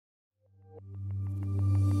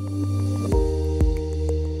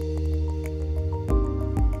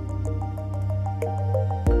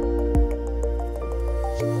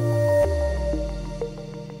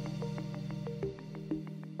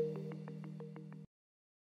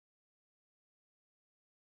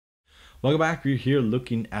Welcome back. We're here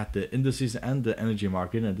looking at the indices and the energy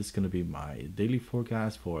market, and this is going to be my daily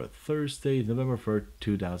forecast for Thursday, November 3rd,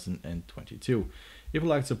 2022. If you'd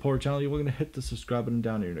like to support the channel, you're going to hit the subscribe button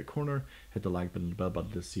down here in the corner, hit the like button and the bell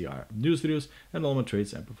button to see our news videos, and all my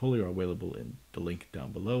trades and portfolio are available in the link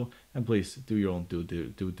down below. And please do your own due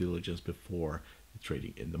diligence before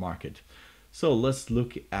trading in the market. So let's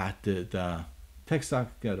look at the tech stock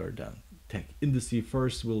or the tech indice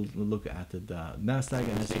first. We'll look at the Nasdaq,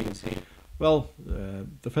 and as you can see, well,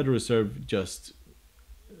 the Federal Reserve just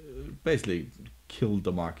basically killed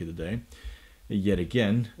the market today. Yet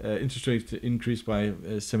again, interest rates increased by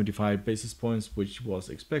 75 basis points, which was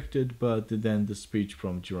expected, but then the speech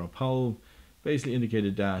from Jerome Powell basically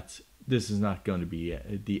indicated that this is not going to be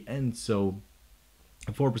the end. So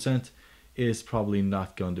 4% is probably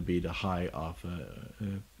not going to be the high of,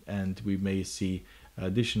 and we may see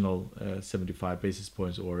additional 75 basis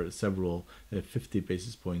points or several 50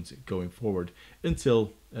 basis points going forward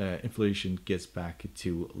until inflation gets back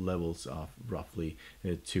to levels of roughly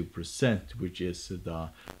 2%, which is the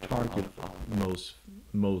target of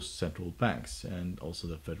most central banks and also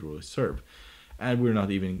the Federal Reserve. And we're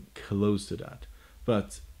not even close to that.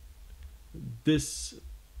 But this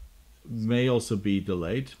may also be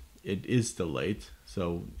delayed. It is delayed,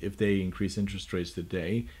 so if they increase interest rates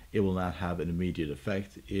today, it will not have an immediate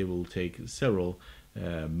effect. It will take several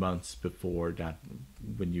months before that,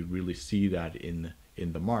 when you really see that in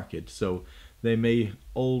the market. So they may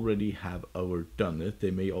already have overdone it.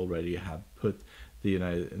 They may already have put the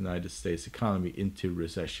United States economy into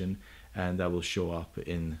recession, and that will show up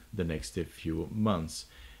in the next few months.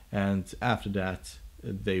 And after that,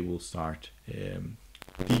 they will start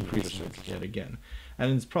decreasing yet again.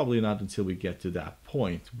 And it's probably not until we get to that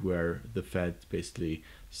point where the Fed basically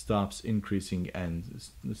stops increasing and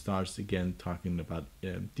starts again talking about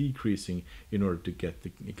decreasing in order to get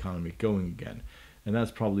the economy going again. And that's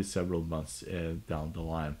probably several months down the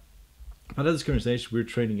line. But at this current stage, we're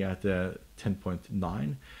trading at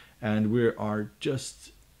 10.9, and we are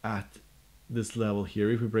just at this level here.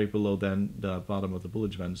 If we break below, then the bottom of the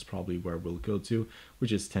Bollinger Band is probably where we'll go to,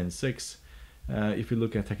 which is 10.6. If you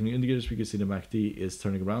look at technical indicators, we can see the MACD is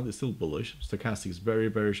turning around. It's still bullish. Stochastic is very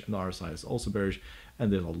bearish, and RSI is also bearish,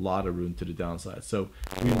 and there's a lot of room to the downside. So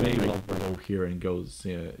we may well go here and go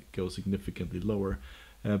significantly lower,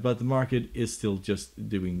 but the market is still just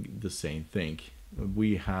doing the same thing.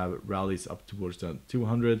 We have rallies up towards the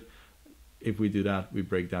 200. If we do that, we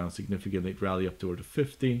break down significantly, rally up toward the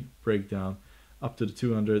 50, break down up to the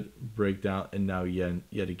 200, break down, and now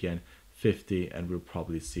yet again 50, and we'll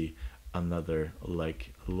probably see another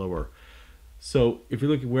leg lower. So if you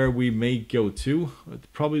look at where we may go to,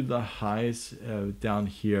 probably the highs down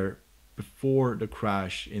here before the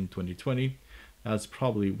crash in 2020, that's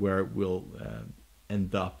probably where we'll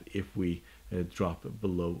end up if we drop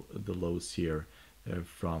below the lows here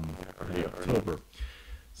from early October.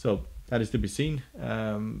 So that is to be seen.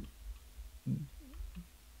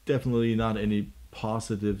 Definitely not any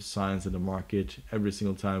positive signs in the market. Every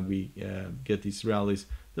single time we get these rallies,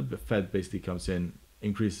 the Fed basically comes in,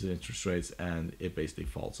 increases interest rates, and it basically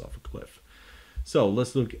falls off a cliff. So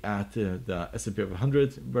let's look at the S&P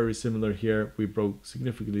 500. Very similar here. We broke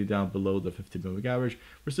significantly down below the 50 moving average.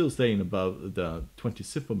 We're still staying above the 20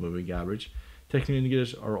 simple moving average. Technical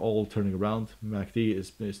indicators are all turning around. MACD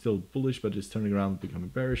is still bullish, but it's turning around, becoming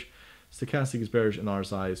bearish. Stochastic is bearish, and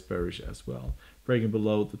RSI is bearish as well. Breaking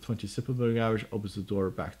below the 20 simple moving average opens the door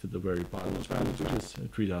back to the very bottom of the average, which is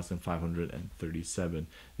 3,537,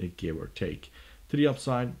 give or take. To the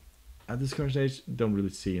upside, at this current stage, don't really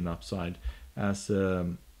see an upside, as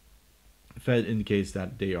Fed indicates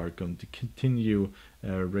that they are going to continue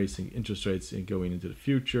raising interest rates and going into the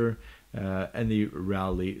future. Any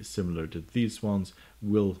rally similar to these ones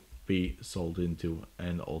will be sold into,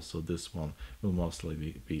 and also this one will most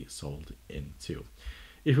likely be sold into.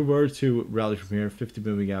 If we were to rally from here, 50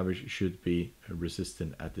 moving average should be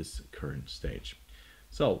resistant at this current stage.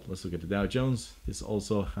 So let's look at the Dow Jones. This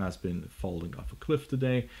also has been falling off a cliff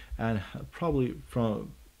today, and probably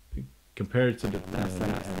from compared to the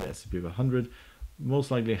Nasdaq and the S&P 500,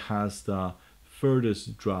 most likely has the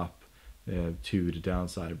furthest drop to the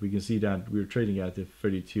downside. We can see that we're trading at the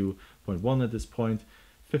 32.1 at this point,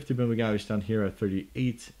 50 moving average down here at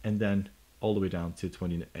 38, and then all the way down to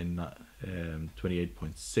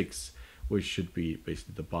 28.6, which should be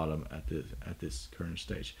basically the bottom at this current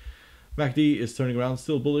stage. MACD is turning around,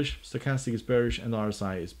 still bullish. Stochastic is bearish, and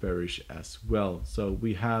RSI is bearish as well. So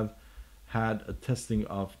we have had a testing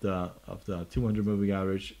of the 200 moving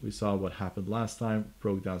average. We saw what happened last time,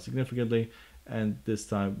 broke down significantly, and this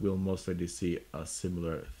time we'll most likely see a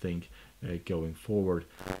similar thing going forward.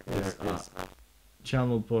 This is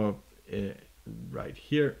channel for right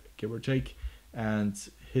here, give or take, and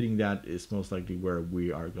hitting that is most likely where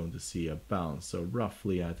we are going to see a bounce. So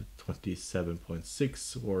roughly at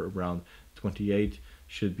 27.6 or around 28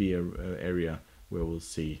 should be an area where we'll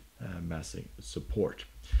see massive support.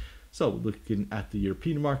 So looking at the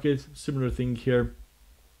European market, similar thing here,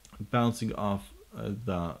 bouncing off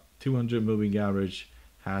the 200 moving average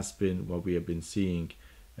has been what we have been seeing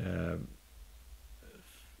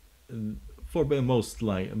for most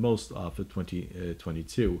of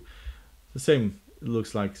 2022. The same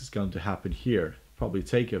looks like it's going to happen here. Probably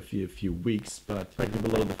take a few weeks, but right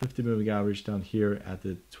below the 50 moving average down here at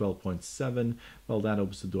the 12.7, well, that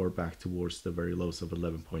opens the door back towards the very lows of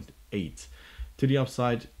 11.8. To the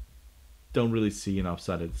upside, don't really see an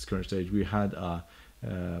upside at this current stage. We had a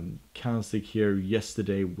candlestick here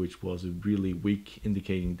yesterday, which was really weak,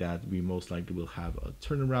 indicating that we most likely will have a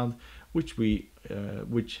turnaround, which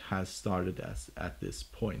has started at this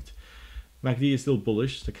point. MACD is still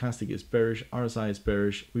bullish, stochastic is bearish, RSI is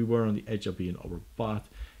bearish. We were on the edge of being overbought,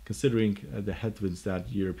 considering the headwinds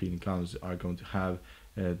that European economies are going to have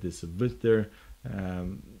this winter.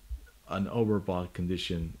 An overbought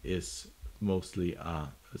condition is mostly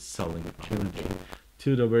a selling opportunity.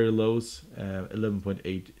 To the very lows,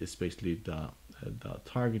 11.8 is basically the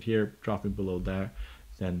target here. Dropping below there,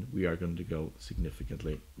 then we are going to go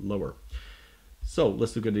significantly lower. So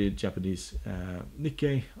let's look at the Japanese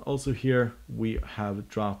Nikkei. Also here we have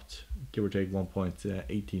dropped, give or take,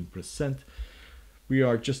 1.18%. We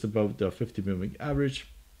are just above the 50 moving average,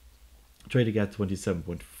 trading at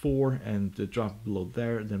 27.4, and the drop below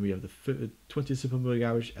there. Then we have the 20 simple moving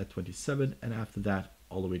average at 27, and after that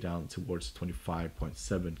all the way down towards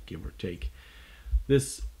 25.7, give or take.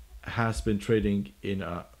 This has been trading in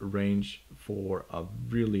a range for a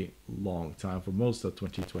really long time, for most of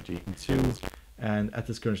 2022. And at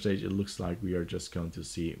this current stage, it looks like we are just going to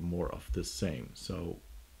see more of the same. So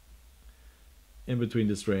in between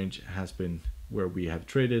this range has been where we have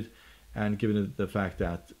traded. And given the fact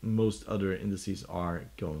that most other indices are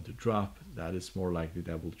going to drop, that is more likely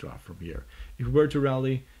that will drop from here. If we were to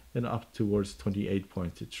rally, then up towards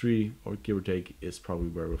 28.3 or give or take is probably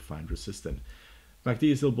where we'll find resistance.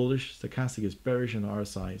 MACD is still bullish, stochastic is bearish, and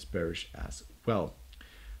RSI is bearish as well.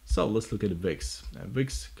 So let's look at the VIX.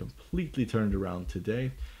 VIX completely turned around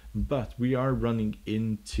today, but we are running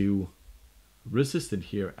into resistance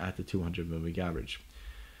here at the 200 moving average.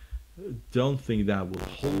 Don't think that will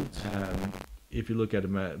hold. If you look at the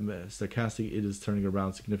stochastic, it is turning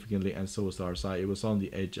around significantly, and so is the RSI. It was on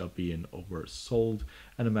the edge of being oversold,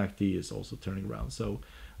 and the MACD is also turning around. So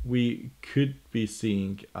we could be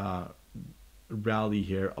seeing a rally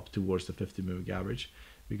here up towards the 50 moving average.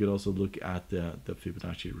 We could also look at the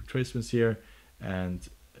Fibonacci retracements here and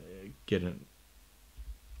get an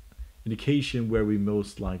indication where we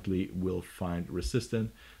most likely will find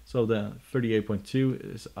resistance. So the 38.2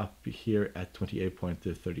 is up here at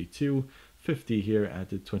 28.32, 50 here at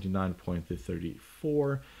the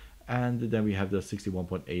 29.34, and then we have the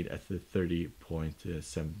 61.8 at the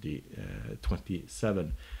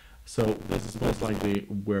 30.27. So this is most likely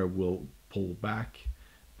where we'll pull back.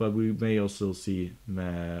 But we may also see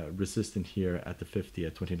resistance here at the 50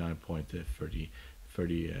 at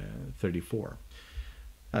 29.34.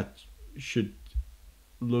 That should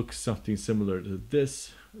look something similar to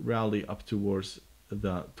this rally up towards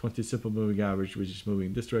the 20 simple moving average, which is moving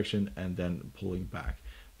in this direction and then pulling back.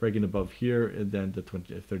 Breaking above here, and then the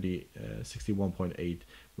 61.8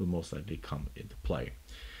 will most likely come into play.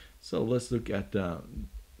 So let's look at the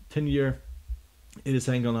 10-year. It is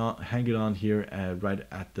hanging on here right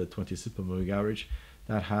at the 20 simple moving average.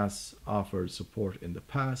 That has offered support in the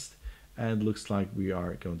past, and looks like we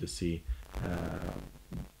are going to see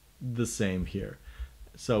the same here.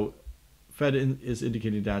 So Fed is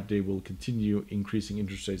indicating that they will continue increasing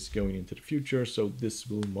interest rates going into the future, so this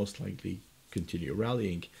will most likely continue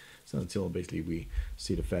rallying. So until basically we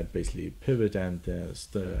see the Fed basically pivot and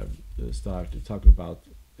start talking about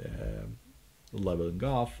leveling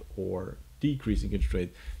off or decreasing interest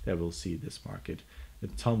rate, that will see this market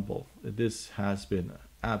tumble. This has been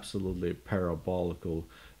absolutely parabolical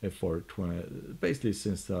for basically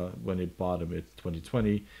since when it bottomed in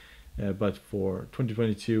 2020, but for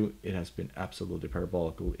 2022 it has been absolutely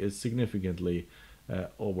parabolical. It's significantly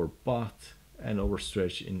overbought and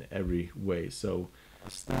overstretched in every way. So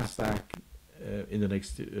Nasdaq in the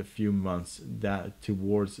next few months, that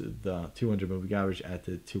towards the 200 moving average at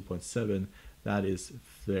the 2.7, that is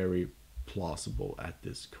very plausible at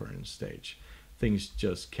this current stage. Things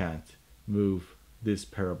just can't move this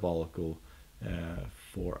parabolical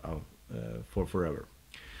for forever.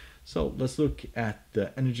 So let's look at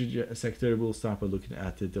the energy sector. We'll start by looking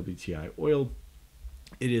at the WTI oil.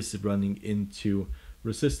 It is running into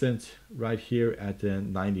resistance right here at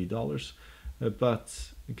 $90.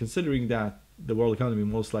 But considering that the world economy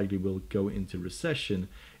most likely will go into recession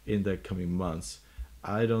in the coming months,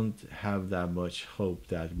 I don't have that much hope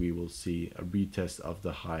that we will see a retest of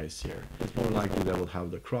the highs here. It's more likely that we'll have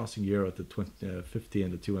the crossing here at the 50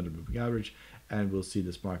 and the 200 moving average, and we'll see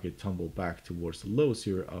this market tumble back towards the lows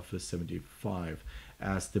here of the 75,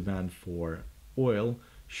 as demand for oil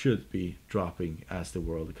should be dropping as the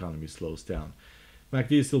world economy slows down.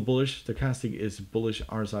 MACD is still bullish, stochastic is bullish,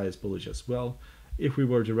 RSI is bullish as well. If we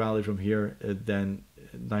were to rally from here, then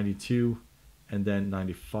 92 and then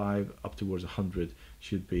 95 up towards 100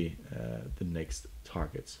 should be the next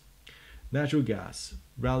targets. Natural gas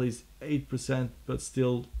rallies 8%, but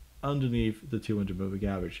still underneath the 200 moving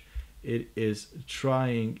average. It is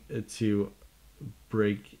trying to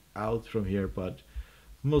break out from here, but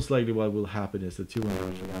most likely what will happen is the 200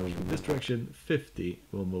 moving average in this direction, 50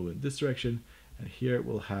 will move in this direction, and here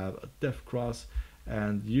we'll have a death cross,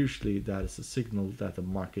 and usually that is a signal that the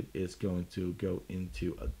market is going to go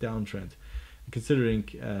into a downtrend. Considering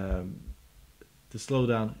the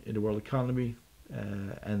slowdown in the world economy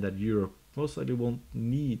and that Europe most likely won't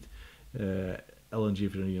need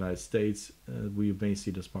LNG from the United States, we may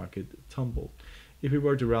see this market tumble. If we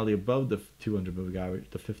were to rally above the 200 moving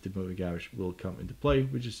average, the 50 moving average will come into play,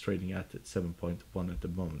 which is trading at 7.1 at the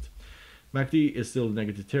moment. MACD is still in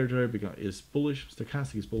negative territory because it's bullish,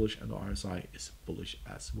 stochastic is bullish, and the RSI is bullish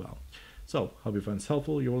as well. So, hope you find this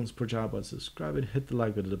helpful. You're welcome to support the channel by subscribing, hit the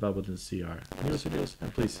like button, the bell button to see our newest videos,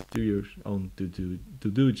 and please do your own due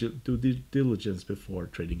diligence before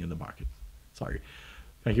trading in the market. Sorry.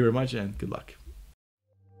 Thank you very much, and good luck.